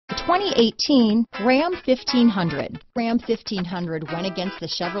2018 Ram 1500. Ram 1500 went against the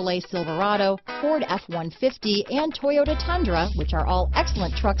Chevrolet Silverado, Ford F-150, and Toyota Tundra, which are all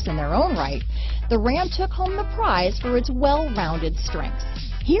excellent trucks in their own right. The Ram took home the prize for its well-rounded strengths.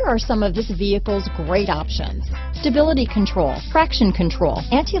 Here are some of this vehicle's great options: stability control, traction control,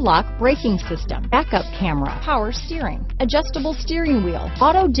 anti-lock braking system, backup camera, power steering, adjustable steering wheel,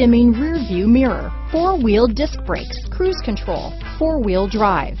 auto-dimming rear view mirror, four-wheel disc brakes, cruise control, four-wheel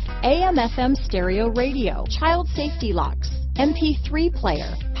drive, AM/FM stereo radio, child safety locks, MP3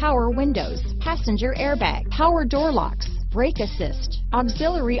 player, power windows, passenger airbag, power door locks, brake assist,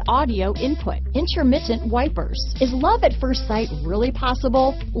 auxiliary audio input, intermittent wipers. Is love at first sight really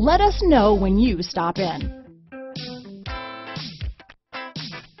possible? Let us know when you stop in.